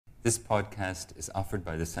This podcast is offered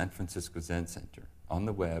by the San Francisco Zen Center on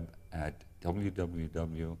the web at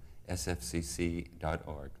www.sfcc.org.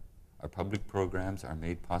 Our public programs are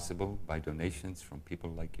made possible by donations from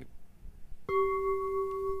people like you.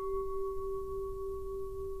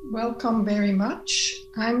 Welcome very much.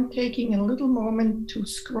 I'm taking a little moment to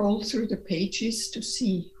scroll through the pages to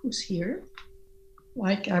see who's here.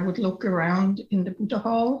 Like I would look around in the Buddha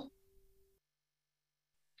Hall.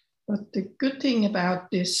 But the good thing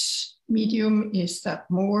about this medium is that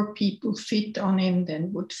more people fit on him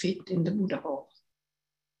than would fit in the Buddha Hall.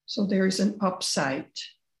 So there is an upside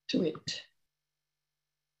to it.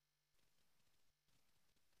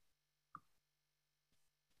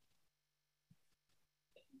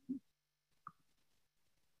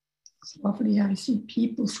 It's lovely. I see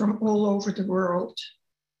people from all over the world.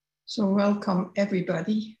 So welcome,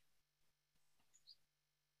 everybody.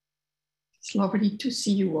 It's lovely to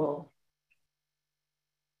see you all.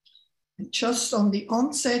 And just on the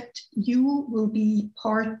onset, you will be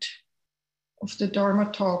part of the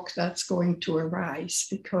Dharma talk that's going to arise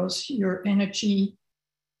because your energy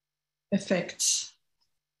affects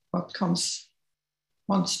what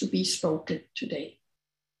wants to be spoken today.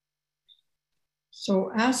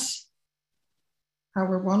 So as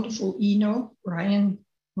our wonderful Eno, Ryan,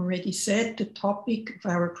 already said, the topic of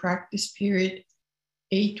our practice period,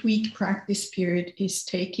 8-week practice period, is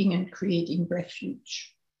taking and creating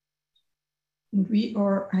refuge. And we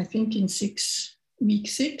are, I think, in week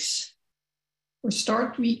 6, or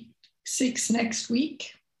start week 6 next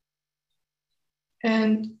week.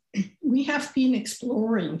 And we have been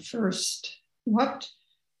exploring first what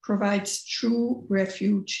provides true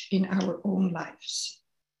refuge in our own lives.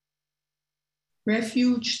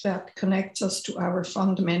 Refuge that connects us to our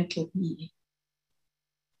fundamental being.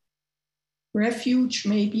 Refuge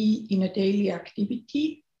may be in a daily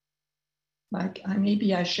activity, like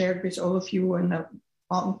maybe I shared with all of you in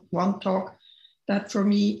one talk that for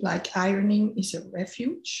me, like ironing is a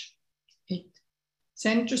refuge. It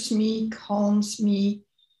centers me, calms me,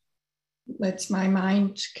 lets my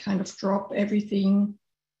mind kind of drop everything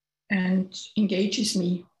and engages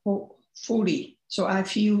me fully. So I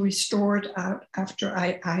feel restored out after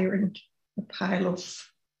I ironed a pile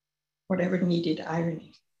of whatever needed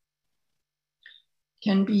ironing.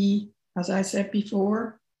 Can be, as I said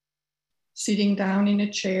before, sitting down in a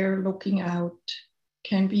chair, looking out.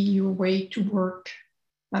 Can be your way to work.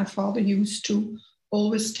 My father used to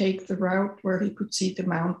always take the route where he could see the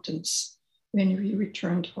mountains when we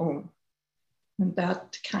returned home. And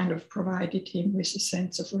that kind of provided him with a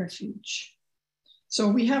sense of refuge. So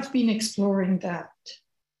we have been exploring that.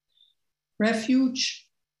 Refuge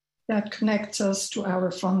that connects us to our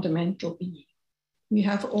fundamental being. We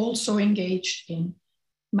have also engaged in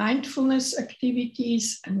mindfulness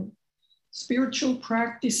activities and spiritual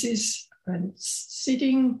practices and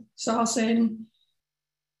sitting, zazen,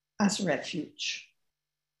 as refuge.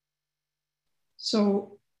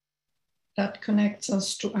 So that connects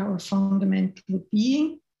us to our fundamental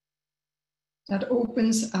being, that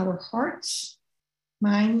opens our hearts,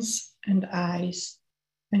 minds, and eyes,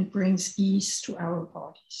 and brings ease to our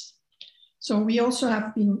bodies. So we also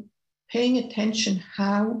have been paying attention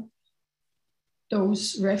how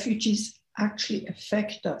those refuges actually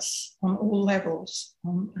affect us on all levels,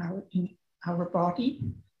 in our body,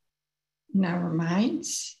 in our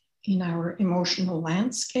minds, in our emotional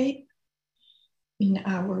landscape, in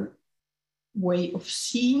our way of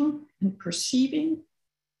seeing and perceiving.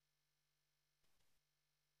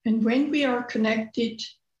 And when we are connected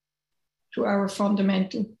to our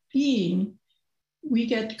fundamental being, we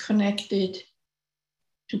get connected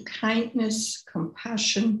to kindness,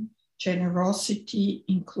 compassion, generosity,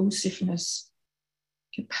 inclusiveness,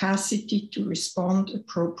 capacity to respond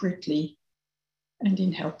appropriately and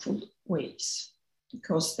in helpful ways,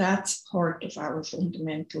 because that's part of our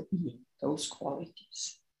fundamental being, those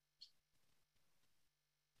qualities.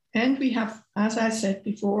 And we have, as I said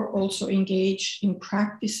before, also engaged in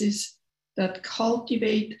practices that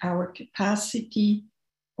cultivate our capacity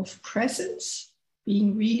of presence,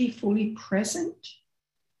 being really fully present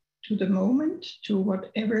to the moment, to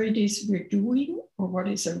whatever it is we're doing or what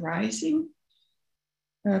is arising,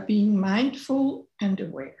 being mindful and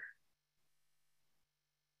aware.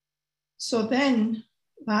 So then,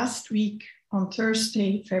 last week on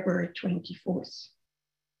Thursday, February 24th,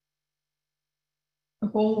 the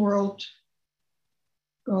whole world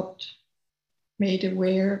got made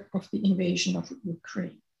aware of the invasion of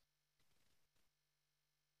Ukraine.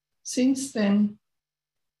 Since then,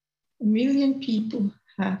 1 million people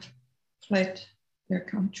have fled their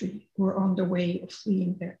country or on the way of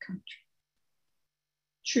fleeing their country.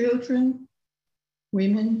 Children,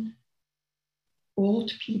 women,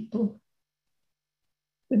 old people.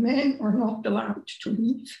 The men are not allowed to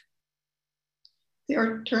leave. They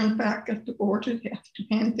are turned back at the border. They have to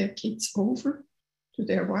hand their kids over to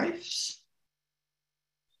their wives.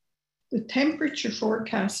 The temperature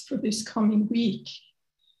forecast for this coming week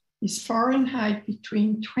is Fahrenheit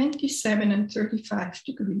between 27 and 35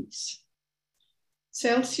 degrees.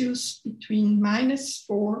 Celsius between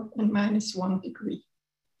 -4 and -1 degree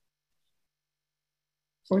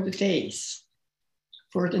for the days.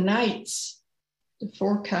 For the nights, the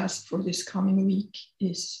forecast for this coming week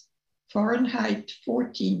is Fahrenheit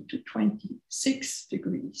 14 to 26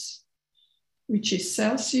 degrees, which is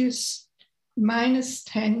Celsius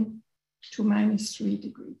 -10 to -3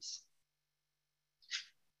 degrees.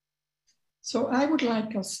 So I would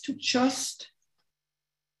like us to just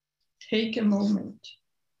take a moment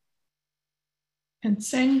and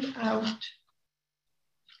send out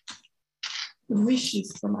the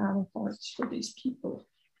wishes from our hearts for these people,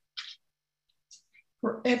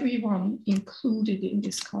 for everyone included in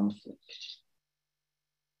this conflict.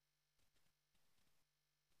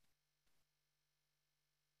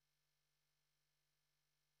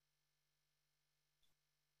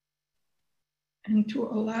 And to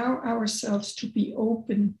allow ourselves to be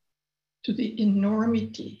open to the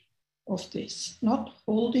enormity of this, not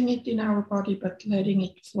holding it in our body, but letting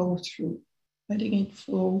it flow through, letting it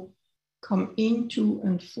flow, come into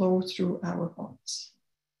and flow through our hearts.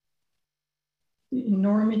 The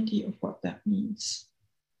enormity of what that means.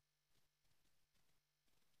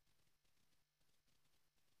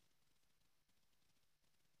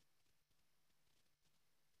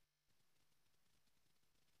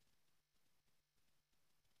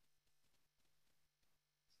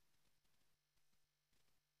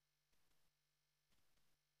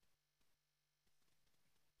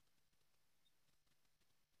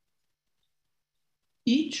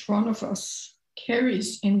 Each one of us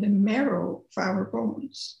carries in the marrow of our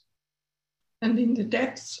bones and in the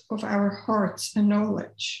depths of our hearts a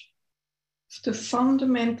knowledge of the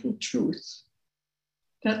fundamental truth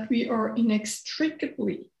that we are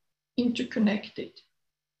inextricably interconnected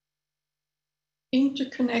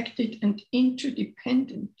and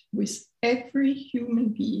interdependent with every human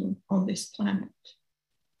being on this planet,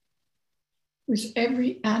 with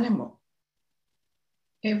every animal,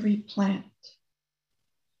 every plant,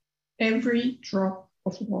 every drop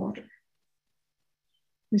of water,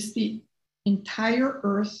 with the entire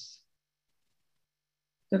earth,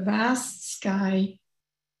 the vast sky,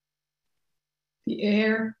 the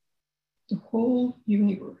air, the whole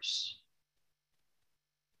universe.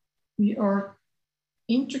 We are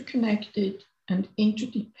interconnected and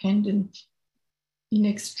interdependent in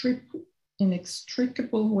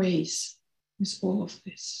inextricable ways with all of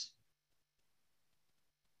this.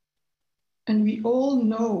 And we all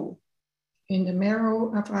know in the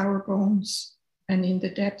marrow of our bones and in the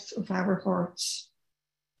depth of our hearts,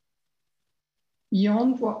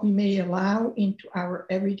 beyond what we may allow into our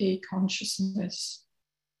everyday consciousness,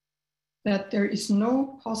 that there is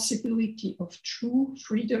no possibility of true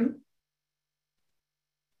freedom,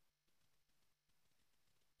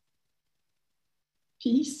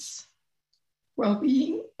 peace,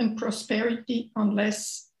 well-being, and prosperity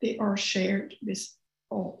unless they are shared with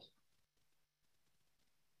all.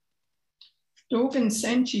 Dogen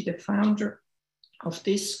Senji, the founder of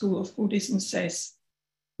this school of Buddhism, says,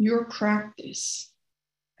 your practice,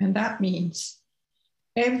 and that means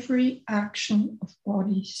every action of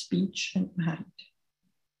body, speech, and mind.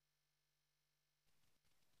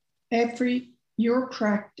 Your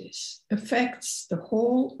practice affects the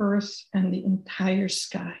whole earth and the entire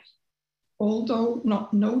sky. Although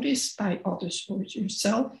not noticed by others or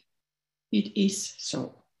yourself, it is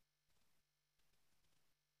so.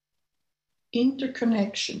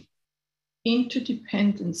 Interconnection,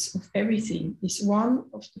 interdependence of everything is one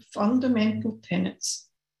of the fundamental tenets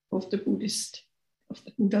of the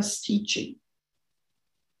Buddha's teaching.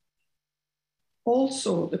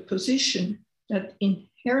 Also, the position that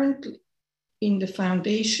inherently in the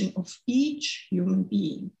foundation of each human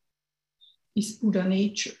being is Buddha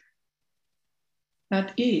nature.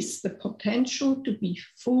 That is the potential to be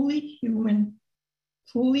fully human,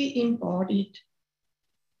 fully embodied,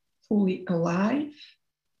 fully alive,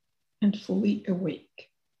 and fully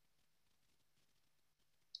awake.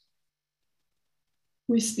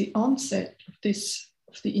 With the onset of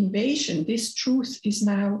the invasion, this truth is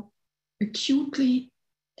now acutely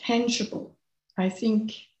tangible, I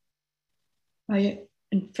think,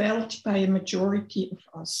 and felt by a majority of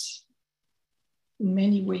us in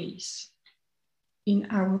many ways, in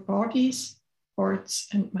our bodies, hearts,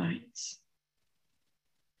 and minds.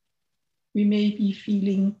 We may be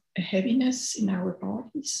feeling a heaviness in our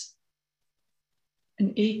bodies,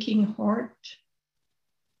 an aching heart,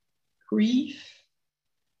 grief,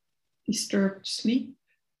 disturbed sleep,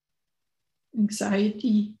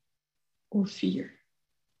 anxiety, or fear.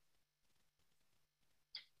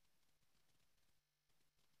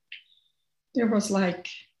 There was I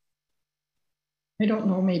don't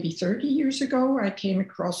know, maybe 30 years ago, I came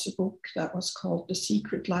across a book that was called The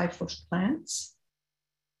Secret Life of Plants.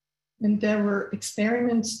 And there were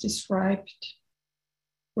experiments described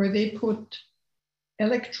where they put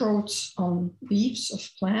electrodes on leaves of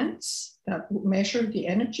plants that would measure the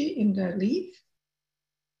energy in the leaf.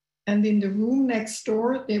 And in the room next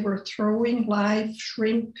door, they were throwing live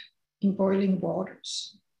shrimp in boiling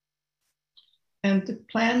waters. And the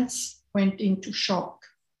plants went into shock.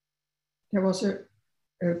 There was a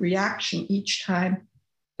reaction each time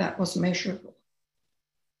that was measurable.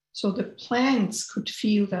 So the plants could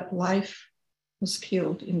feel that life was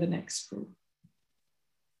killed in the next room.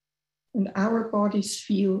 And our bodies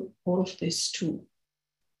feel all of this too.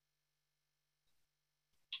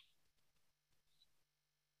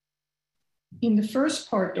 In the first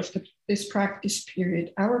part of this practice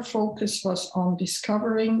period, our focus was on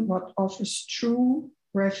discovering what offers true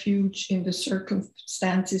refuge in the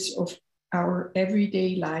circumstances of our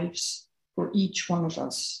everyday lives for each one of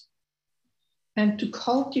us, and to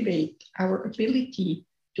cultivate our ability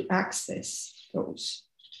to access those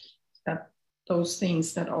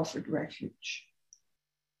things that offered refuge.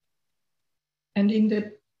 And in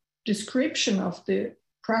the description of the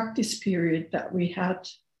practice period that we had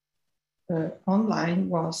online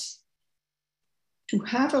was to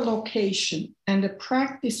have a location and a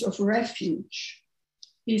practice of refuge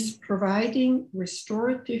is providing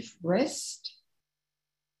restorative rest,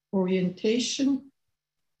 orientation,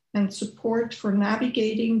 and support for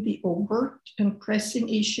navigating the overt and pressing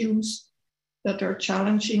issues that are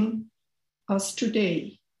challenging us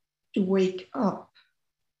today to wake up,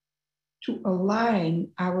 to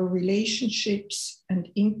align our relationships and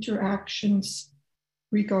interactions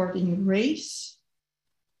regarding race,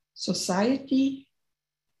 society,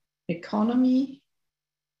 economy,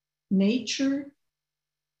 nature,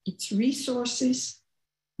 its resources,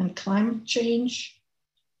 and climate change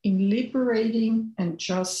in liberating and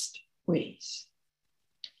just ways.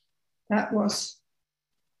 That was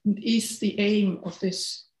and is the aim of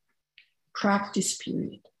this practice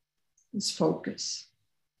period, this focus.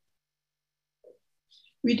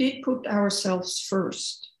 We did put ourselves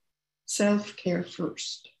first, self-care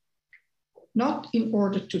first, not in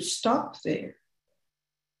order to stop there,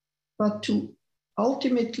 but to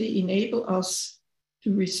ultimately enable us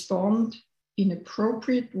to respond in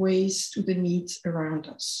appropriate ways to the needs around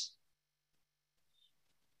us.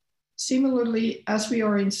 Similarly, as we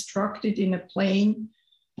are instructed in a plane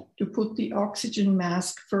to put the oxygen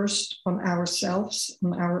mask first on ourselves,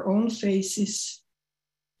 on our own faces,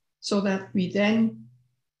 so that we then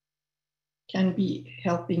can be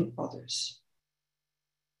helping others.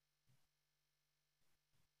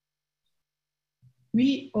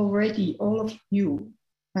 We already, all of you,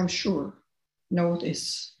 I'm sure, know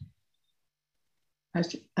this.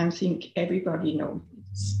 I think everybody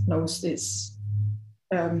knows this.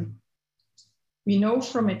 We know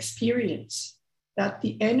from experience that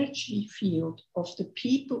the energy field of the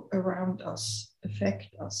people around us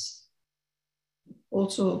affect us.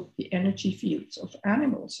 Also, the energy fields of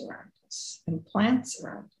animals around us and plants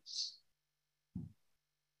around us.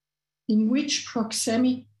 In which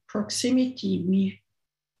proximity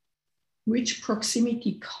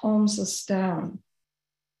calms us down,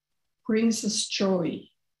 brings us joy,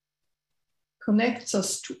 connects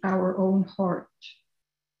us to our own heart,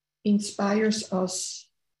 inspires us,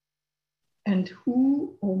 and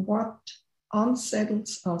who or what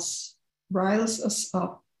unsettles us, riles us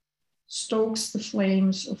up, stokes the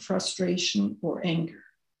flames of frustration or anger.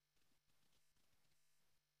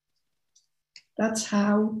 That's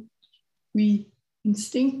how we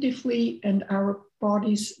instinctively and our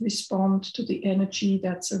bodies respond to the energy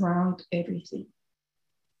that's around everything.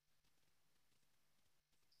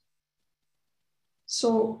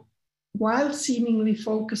 So while seemingly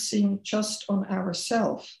focusing just on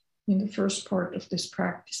ourselves in the first part of this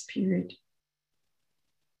practice period,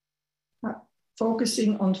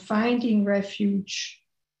 focusing on finding refuge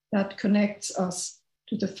that connects us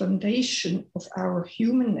to the foundation of our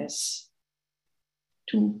humanness,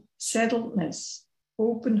 to settledness,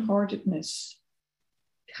 open-heartedness,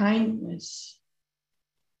 kindness,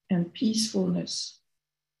 and peacefulness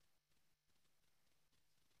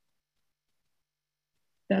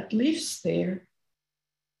that lives there,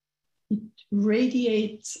 it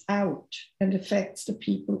radiates out and affects the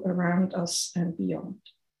people around us and beyond.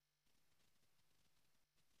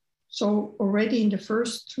 So already in the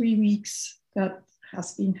first 3 weeks, that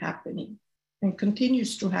has been happening and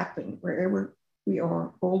continues to happen wherever we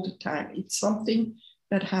are all the time. It's something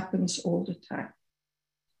that happens all the time.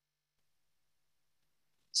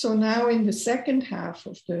 So now in the second half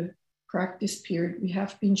of the practice period, we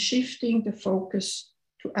have been shifting the focus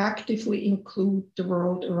to actively include the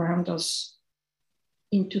world around us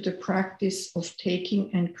into the practice of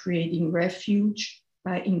taking and creating refuge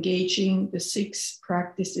by engaging the 6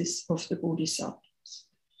 practices of the Bodhisattvas.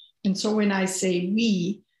 And so when I say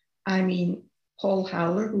we, I mean Paul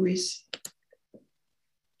Haller, who is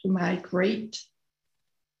to my great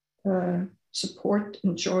support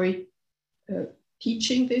and joy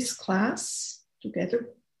teaching this class together,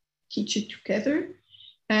 teach it together,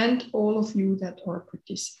 and all of you that are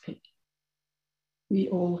participating. We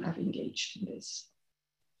all have engaged in this.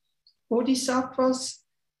 Bodhisattvas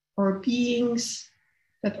are beings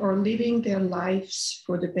that are living their lives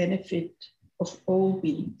for the benefit of all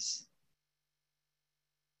beings.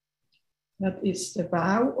 That is the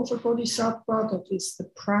vow of a bodhisattva, that is the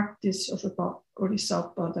practice of a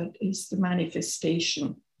bodhisattva, that is the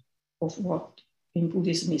manifestation of what in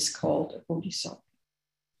Buddhism is called a bodhisattva.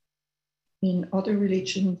 In other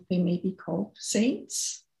religions, they may be called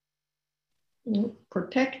saints or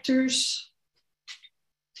protectors,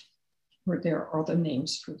 or there are other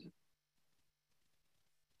names for them.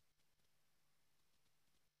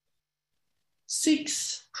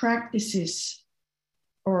 6 practices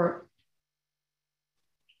are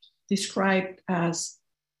described as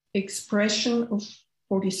expression of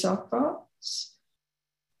bodhisattvas,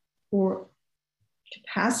 or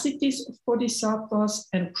capacities of bodhisattvas,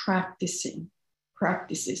 and practices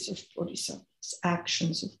of bodhisattvas,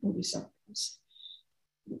 actions of bodhisattvas.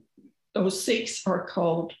 Those 6 are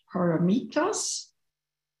called paramitas,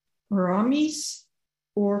 paramis,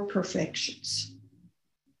 or perfections.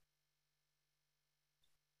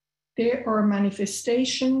 They are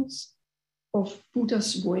manifestations of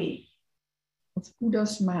Buddha's way, of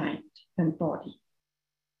Buddha's mind and body.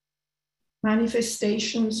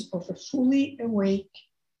 Manifestations of a fully awake,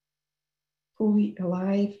 fully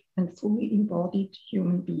alive, and fully embodied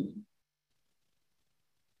human being.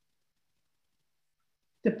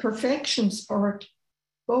 The perfections are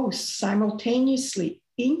both simultaneously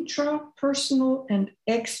intrapersonal and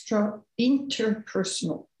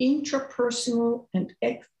interpersonal and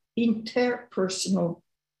interpersonal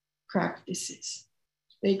practices.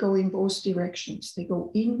 They go in both directions. They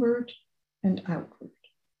go inward and outward.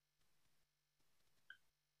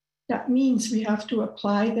 That means we have to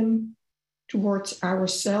apply them towards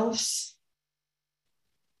ourselves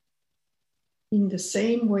in the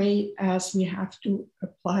same way as we have to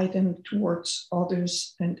apply them towards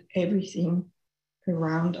others and everything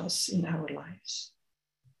around us in our lives.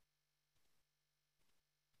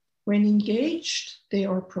 When engaged, they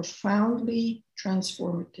are profoundly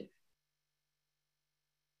transformative.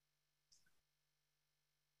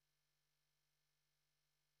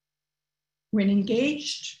 When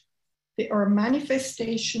engaged, they are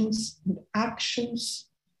manifestations and actions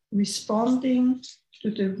responding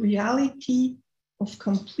to the reality of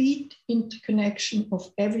complete interconnection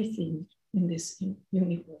of everything in this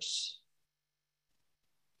universe.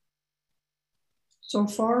 So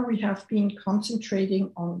far, we have been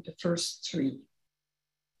concentrating on the first 3.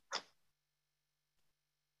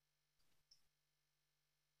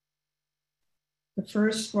 The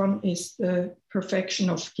first one is the perfection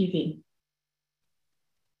of giving.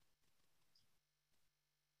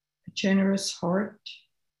 A generous heart,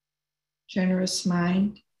 generous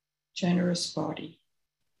mind, generous body.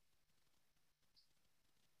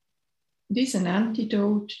 It is an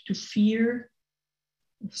antidote to fear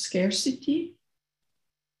of scarcity,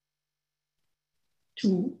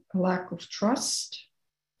 to a lack of trust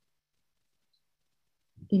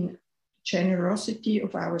in generosity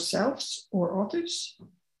of ourselves or others,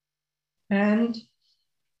 and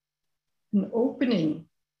an opening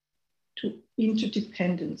to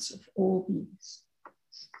interdependence of all beings,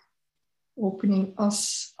 opening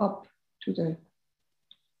us up to the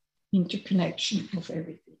interconnection of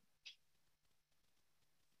everything.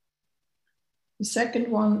 The second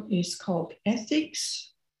one is called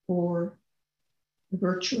ethics, or the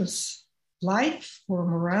virtuous life, or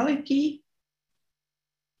morality,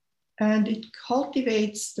 and it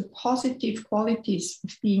cultivates the positive qualities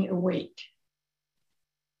of being awake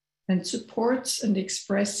and supports and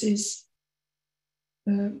expresses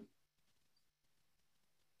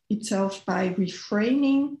itself by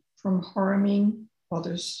refraining from harming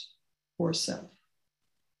others or self.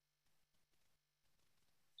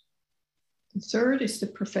 The third is the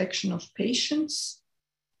perfection of patience,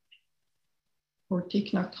 or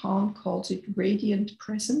Thich Nhat Hanh calls it radiant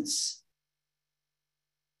presence.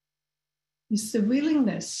 It's the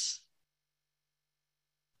willingness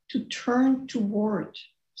to turn toward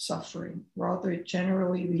suffering. Rather,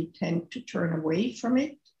 generally, we tend to turn away from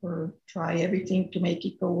it or try everything to make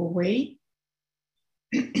it go away.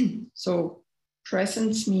 So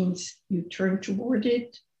presence means you turn toward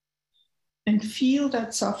it and feel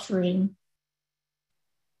that suffering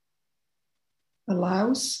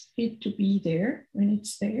allows it to be there when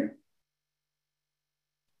it's there.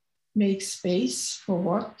 Make space for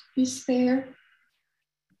what is there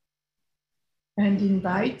and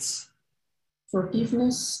invites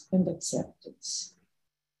forgiveness and acceptance.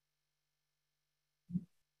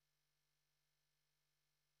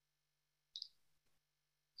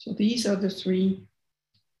 So these are the three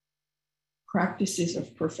practices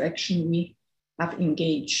of perfection we have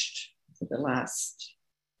engaged for the last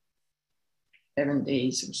 7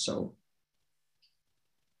 days or so.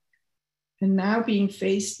 And now being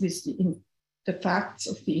faced with the facts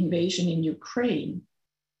of the invasion in Ukraine,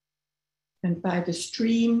 and by the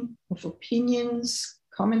stream of opinions,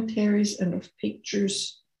 commentaries, and of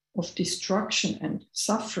pictures of destruction and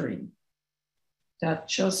suffering that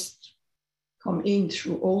just come in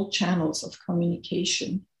through all channels of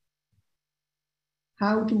communication,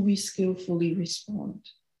 how do we skillfully respond?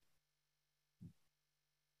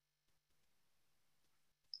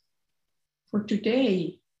 For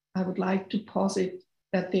today, I would like to posit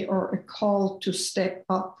that they are a call to step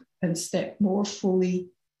up and step more fully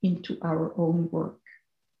into our own work,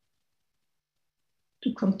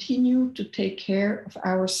 to continue to take care of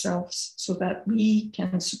ourselves so that we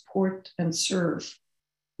can support and serve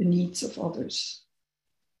the needs of others.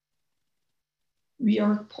 We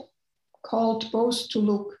are called both to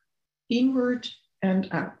look inward and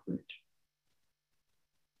outward.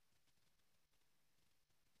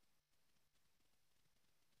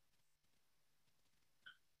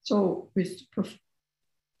 So with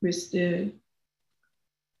the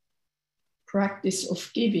practice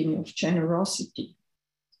of giving, of generosity,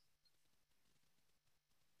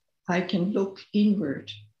 I can look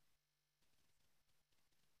inward.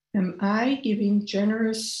 Am I giving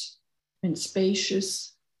generous and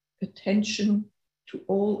spacious attention to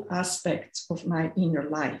all aspects of my inner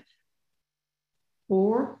life?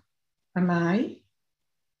 Or am I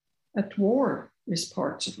at war with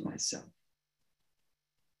parts of myself?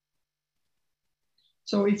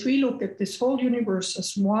 So if we look at this whole universe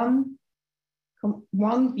as one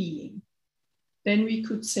being, then we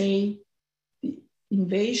could say the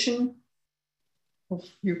invasion of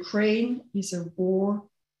Ukraine is a war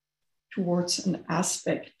towards an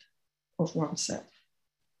aspect of oneself,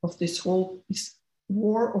 of this whole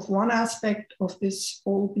war of one aspect of this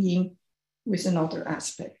whole being with another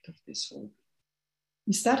aspect of this whole being.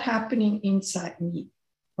 Is that happening inside me?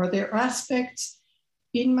 Are there aspects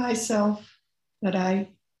in myself that I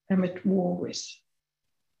am at war with?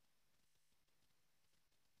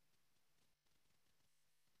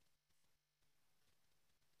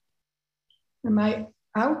 Am I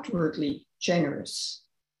outwardly generous,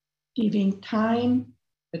 giving time,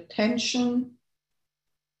 attention,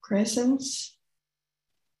 presence,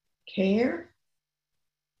 care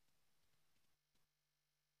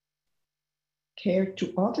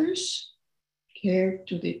to others, care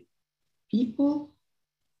to the people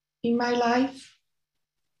in my life,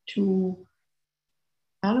 to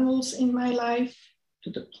animals in my life,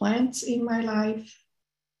 to the plants in my life,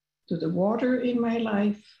 to the water in my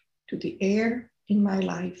life, to the air in my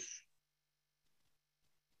life?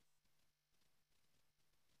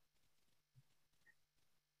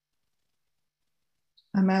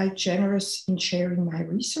 Am I generous in sharing my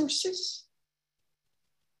resources?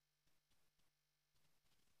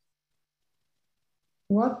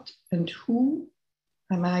 What and who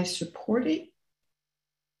am I supporting?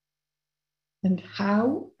 And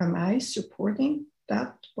how am I supporting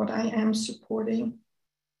that, what I am supporting?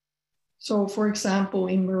 So, for example,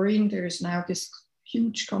 in Marine, there's now this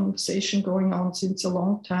huge conversation going on since a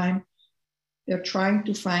long time. They're trying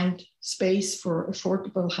to find space for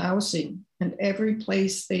affordable housing. And every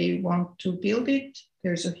place they want to build it,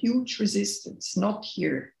 there's a huge resistance. Not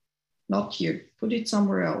here, not here, put it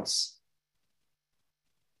somewhere else.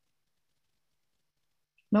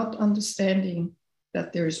 Not understanding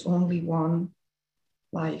that there's only one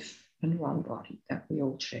life and one body that we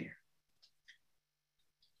all share.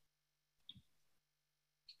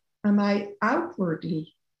 Am I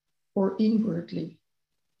outwardly or inwardly?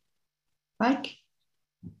 Like,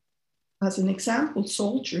 as an example,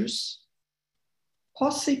 soldiers,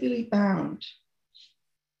 possibly bound,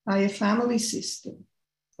 by a family system,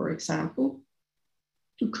 for example,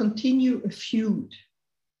 to continue a feud,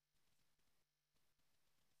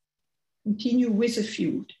 continue with a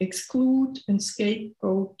feud, exclude and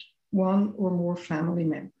scapegoat one or more family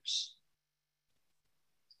members?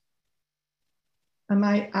 Am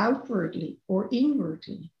I outwardly or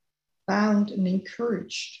inwardly bound and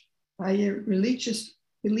encouraged by a religious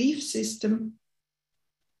belief system,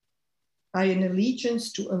 by an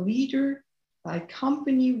allegiance to a leader, by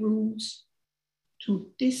company rules, to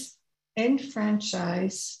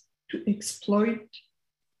disenfranchise, to exploit,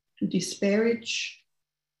 to disparage,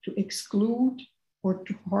 to exclude, or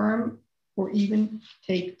to harm, or even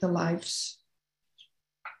take the lives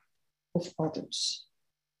of others?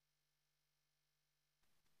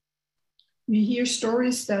 We hear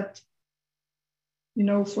stories that, you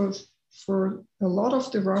know, for a lot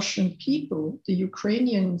of the Russian people, the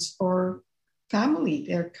Ukrainians are family,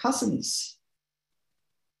 they're cousins.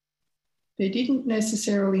 They didn't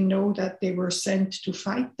necessarily know that they were sent to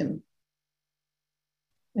fight them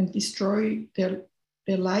and destroy their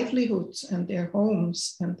livelihoods and their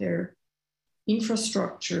homes and their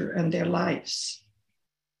infrastructure and their lives.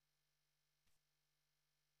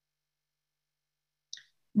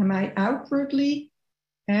 Am I outwardly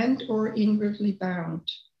and or inwardly bound,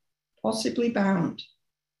 possibly bound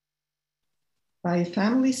by a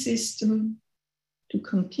family system to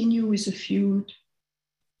continue with a feud,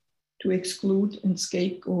 to exclude and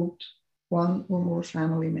scapegoat one or more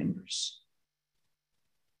family members?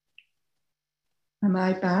 Am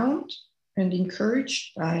I bound and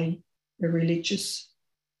encouraged by a religious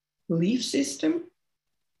belief system,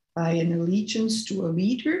 by an allegiance to a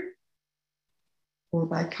leader, or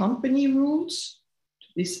by company rules,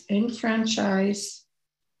 to disenfranchise,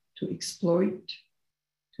 to exploit,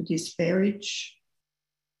 to disparage,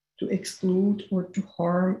 to exclude, or to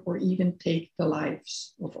harm, or even take the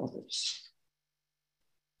lives of others?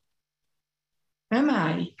 Am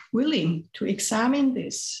I willing to examine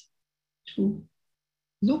this, to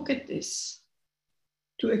look at this,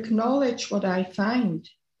 to acknowledge what I find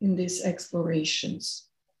in these explorations,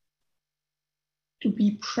 to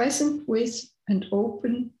be present with and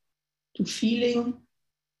open to feeling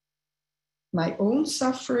my own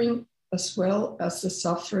suffering as well as the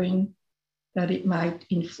suffering that it might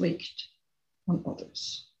inflict on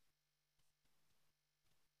others?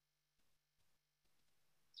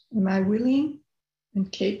 Am I willing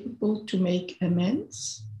and capable to make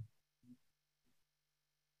amends,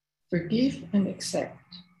 forgive and accept?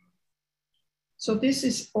 So this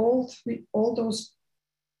is all those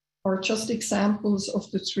are just examples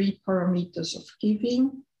of the three paramitas of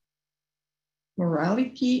giving,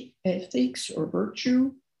 morality, ethics or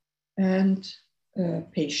virtue, and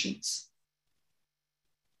patience.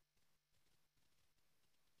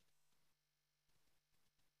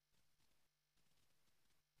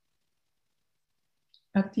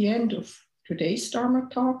 At the end of today's Dharma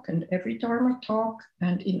talk and every Dharma talk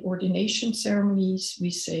and in ordination ceremonies,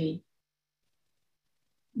 we say,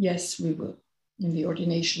 yes, we will. In the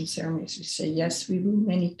ordination ceremonies, we say, yes, we will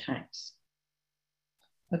many times.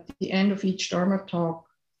 At the end of each Dharma talk,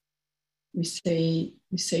 we say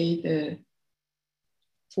the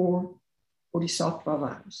 4 Bodhisattva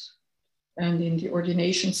vows. And in the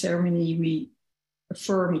ordination ceremony, we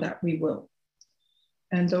affirm that we will.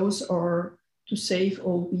 And those are to save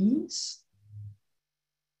all beings,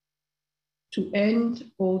 to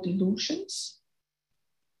end all delusions,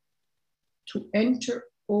 to enter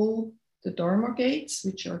all the Dharma gates,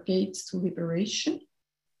 which are gates to liberation,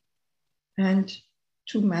 and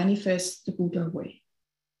to manifest the Buddha way.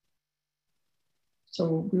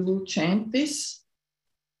 So we will chant this.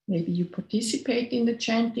 Maybe you participate in the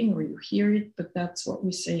chanting or you hear it, but that's what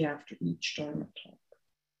we say after each Dharma talk.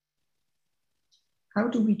 How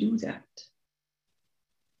do we do that?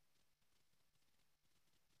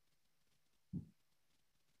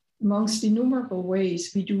 Amongst innumerable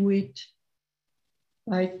ways, we do it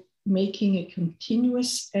by making a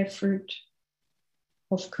continuous effort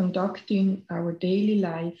of conducting our daily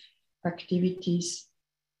life activities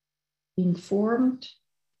informed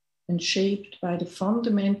and shaped by the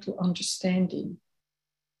fundamental understanding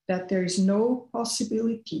that there is no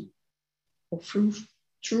possibility of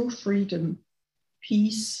true freedom,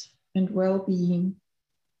 peace, and well-being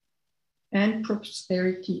and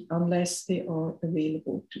prosperity unless they are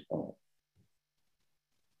available to all.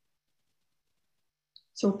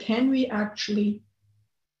 So can we actually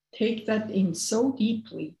take that in so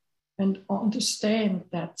deeply and understand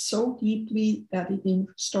that so deeply that it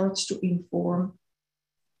starts to inform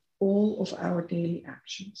all of our daily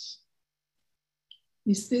actions?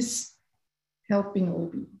 Is this helping all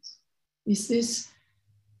beings? Is this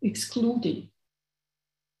excluding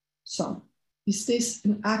some? Is this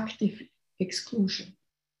an active exclusion?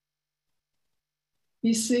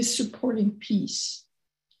 Is this supporting peace?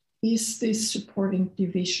 Is this supporting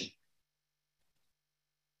division?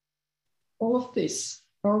 All of this,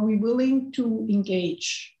 are we willing to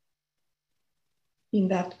engage in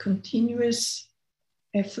that continuous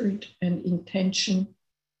effort and intention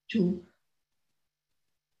to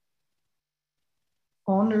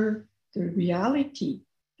honor the reality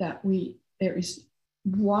that there is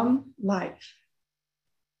one life.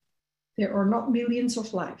 There are not millions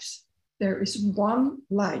of lives. There is one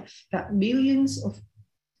life that billions of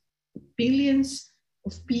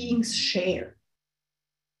beings share.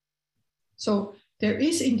 So there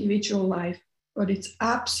is individual life, but it's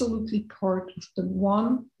absolutely part of the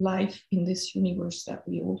one life in this universe that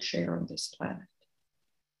we all share on this planet.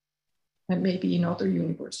 And maybe in other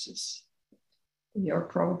universes, we are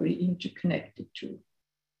probably interconnected too.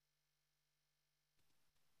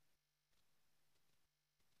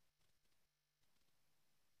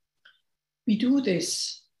 We do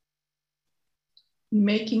this,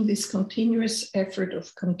 making this continuous effort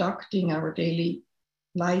of conducting our daily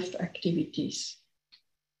life activities,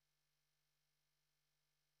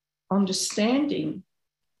 understanding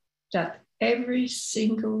that every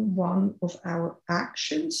single one of our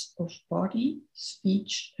actions of body,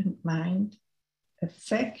 speech, and mind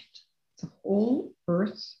affect the whole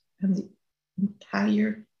earth and the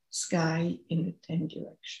entire sky in the 10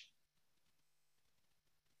 directions.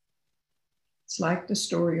 It's like the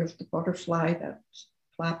story of the butterfly that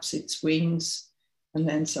flaps its wings, and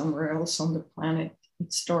then somewhere else on the planet,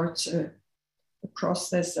 it starts a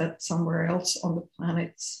process that somewhere else on the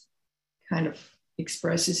planet kind of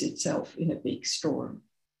expresses itself in a big storm.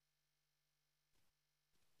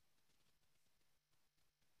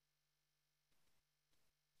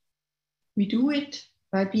 We do it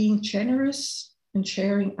by being generous and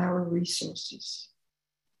sharing our resources.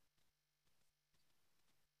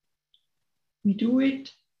 We do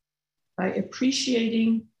it by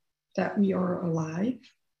appreciating that we are alive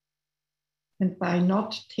and by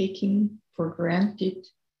not taking for granted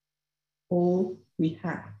all we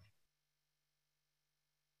have.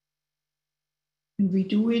 And we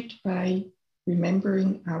do it by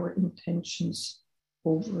remembering our intentions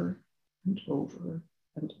over and over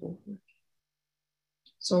and over.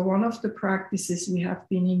 So one of the practices we have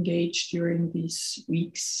been engaged during these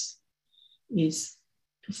weeks is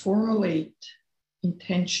to formulate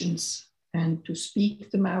intentions and to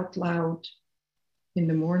speak them out loud in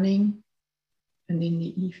the morning and in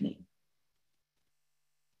the evening,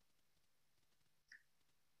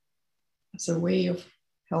 as a way of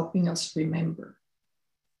helping us remember.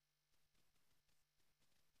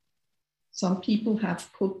 Some people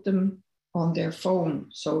have put them on their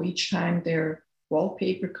phone, so each time their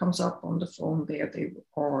wallpaper comes up on the phone, there they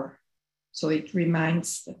are. So it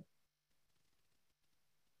reminds them.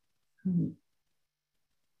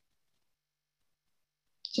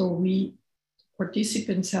 So we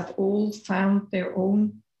participants have all found their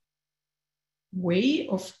own way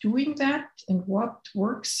of doing that and what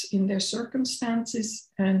works in their circumstances,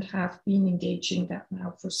 and have been engaging that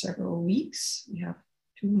now for several weeks. We have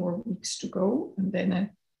 2 more weeks to go, and then a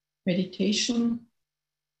meditation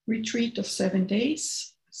retreat of 7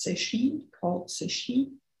 days, Seshi, called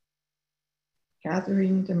Seshi,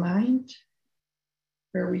 gathering the mind,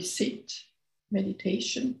 where we sit,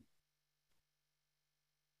 meditation.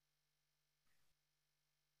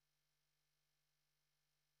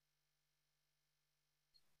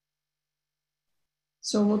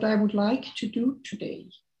 So what I would like to do today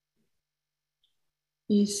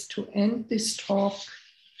is to end this talk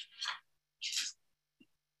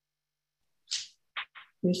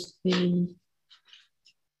with a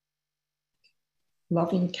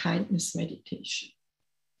loving kindness meditation,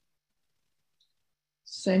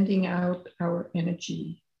 sending out our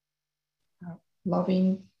energy, our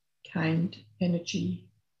loving, kind energy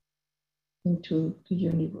into the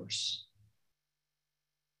universe.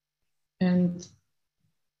 And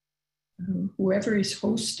whoever is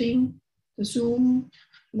hosting the Zoom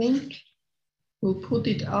link will put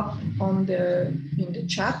it up in the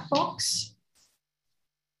chat box,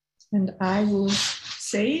 and I will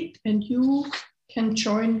say it, and you can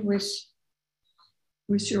join with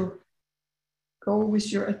your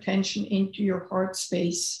attention into your heart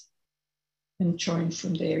space and join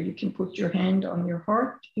from there. You can put your hand on your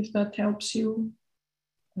heart if that helps you.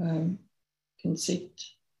 You can sit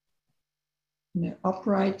in an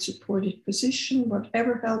upright, supported position,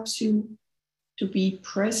 whatever helps you to be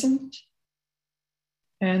present.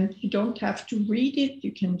 And you don't have to read it,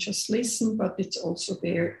 you can just listen, but it's also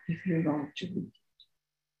there if you want to read it.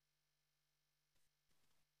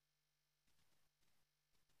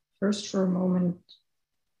 first for a moment,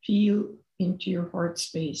 feel into your heart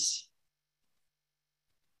space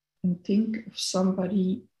and think of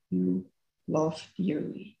somebody you love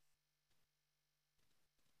dearly.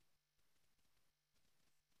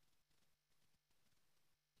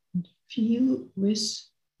 And feel with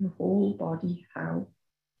your whole body how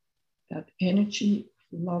that energy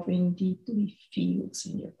of loving deeply feels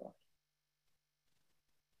in your body.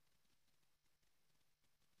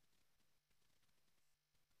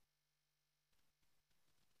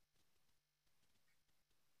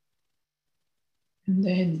 And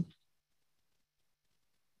then,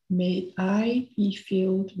 may I be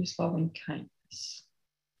filled with loving kindness.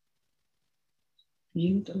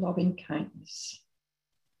 Feel the loving kindness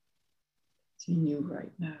that's in you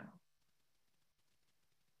right now.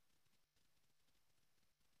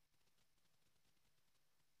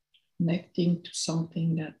 Connecting to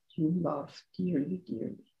something that you love dearly,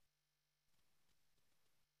 dearly.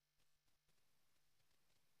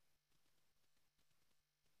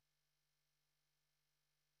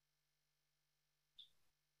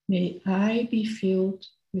 May I be filled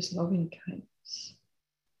with loving kindness.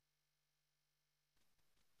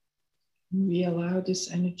 We allow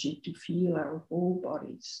this energy to feel our whole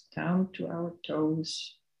bodies, down to our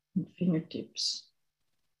toes and fingertips.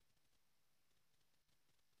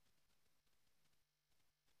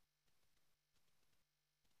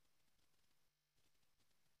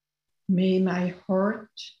 May my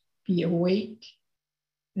heart be awake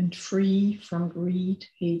and free from greed,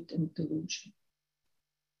 hate, and delusion.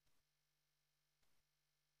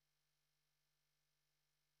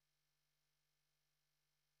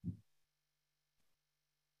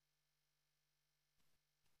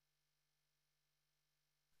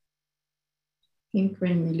 I think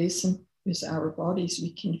when we listen with our bodies,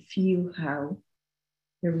 we can feel how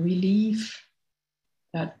the relief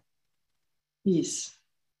that is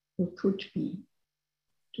or could be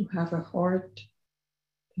to have a heart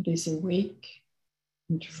that is awake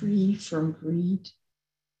and free from greed,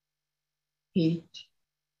 hate,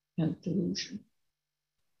 and delusion.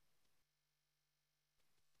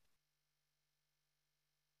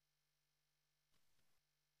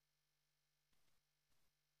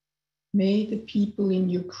 May the people in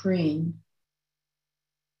Ukraine,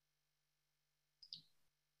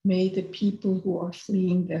 may the people who are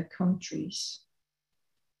fleeing their countries,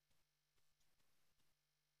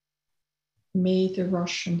 may the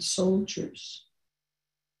Russian soldiers,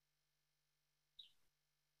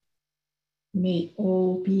 may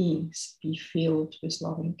all beings be filled with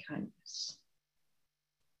loving kindness.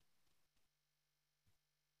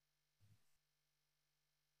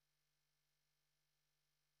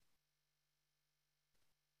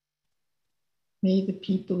 May the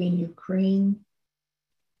people in Ukraine,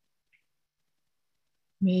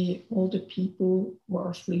 may all the people who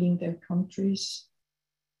are fleeing their countries,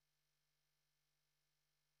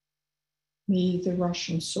 may the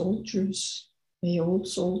Russian soldiers, may all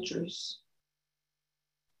soldiers,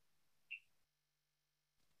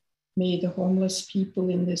 may the homeless people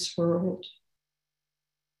in this world,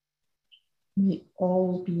 may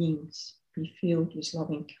all beings be filled with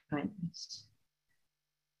loving kindness.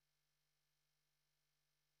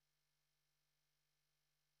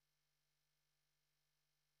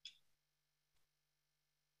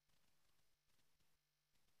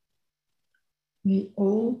 May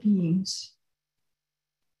all beings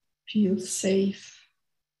feel safe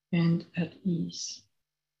and at ease.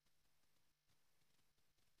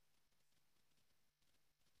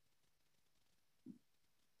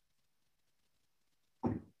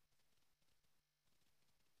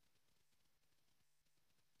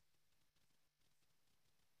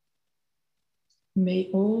 May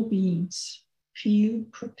all beings feel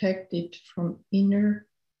protected from inner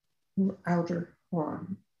or outer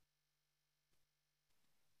harm.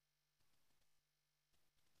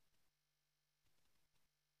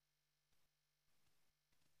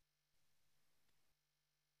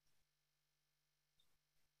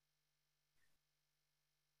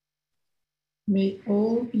 May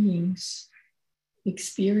all beings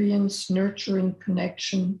experience nurturing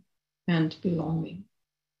connection and belonging.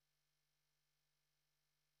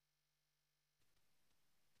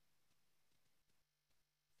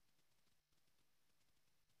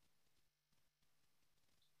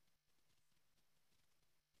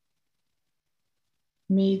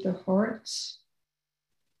 May the hearts,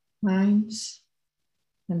 minds,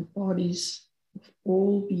 and bodies of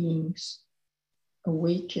all beings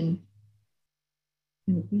awaken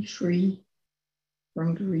and be free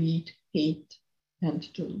from greed, hate,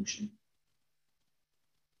 and delusion.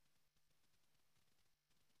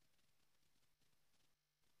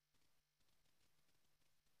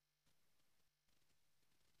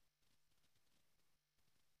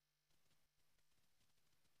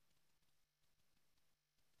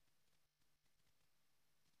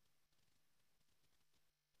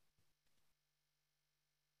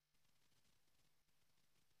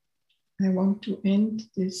 I want to end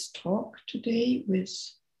this talk today with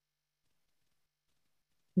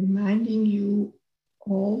reminding you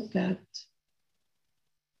all that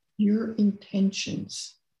your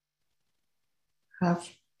intentions have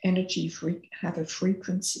a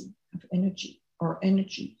frequency of energy, or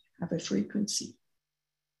energy have a frequency.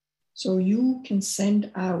 So you can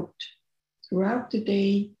send out throughout the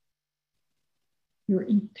day your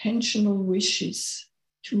intentional wishes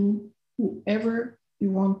to whoever you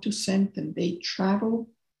want to send them. They travel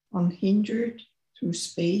unhindered through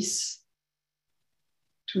space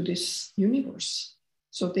to this universe.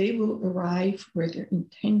 So they will arrive where they're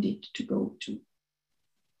intended to go to.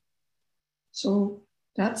 So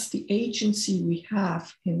that's the agency we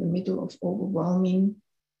have in the middle of overwhelming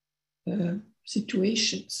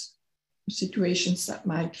situations that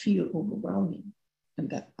might feel overwhelming and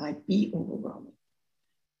that might be overwhelming.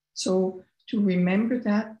 So to remember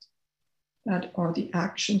that are the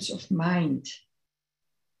actions of mind.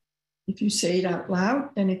 If you say it out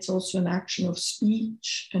loud, then it's also an action of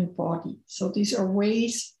speech and body. So these are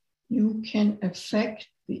ways you can affect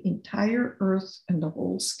the entire earth and the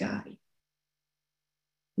whole sky,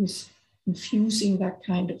 with infusing that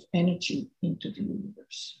kind of energy into the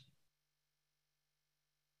universe.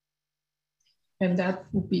 And that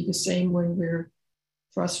would be the same when we're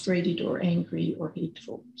frustrated or angry or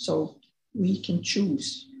hateful. So we can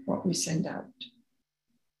choose what we send out.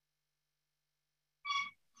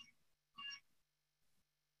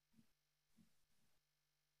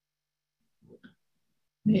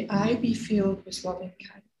 May I be filled with loving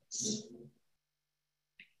kindness.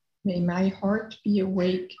 May my heart be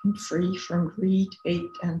awake and free from greed, hate,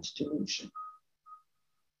 and delusion.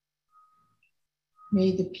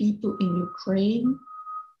 May the people in Ukraine,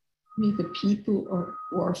 may the people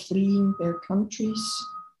who are fleeing their countries,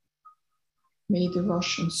 may the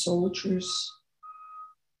Russian soldiers,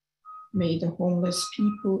 may the homeless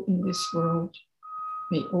people in this world,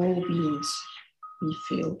 may all beings be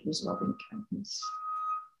filled with loving kindness.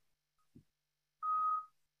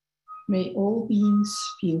 May all beings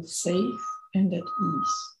feel safe and at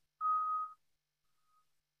ease.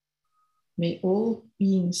 May all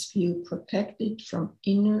beings feel protected from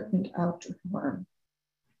inner and outer harm.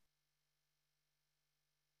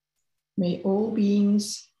 May all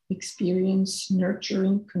beings experience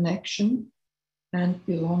nurturing connection and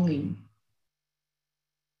belonging.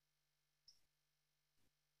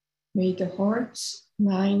 May the hearts,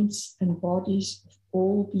 minds, and bodies of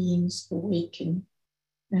all beings awaken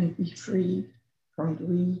and be free from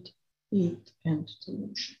greed, hate, and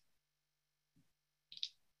delusion.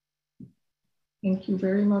 Thank you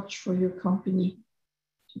very much for your company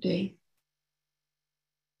today.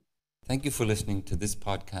 Thank you for listening to this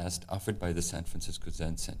podcast offered by the San Francisco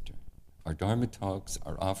Zen Center. Our Dharma talks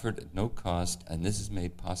are offered at no cost, and this is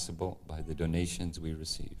made possible by the donations we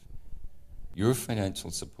receive. Your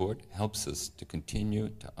financial support helps us to continue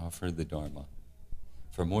to offer the Dharma.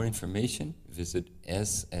 For more information, visit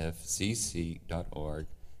sfcc.org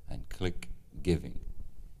and click Giving.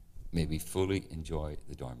 May we fully enjoy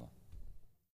the Dharma.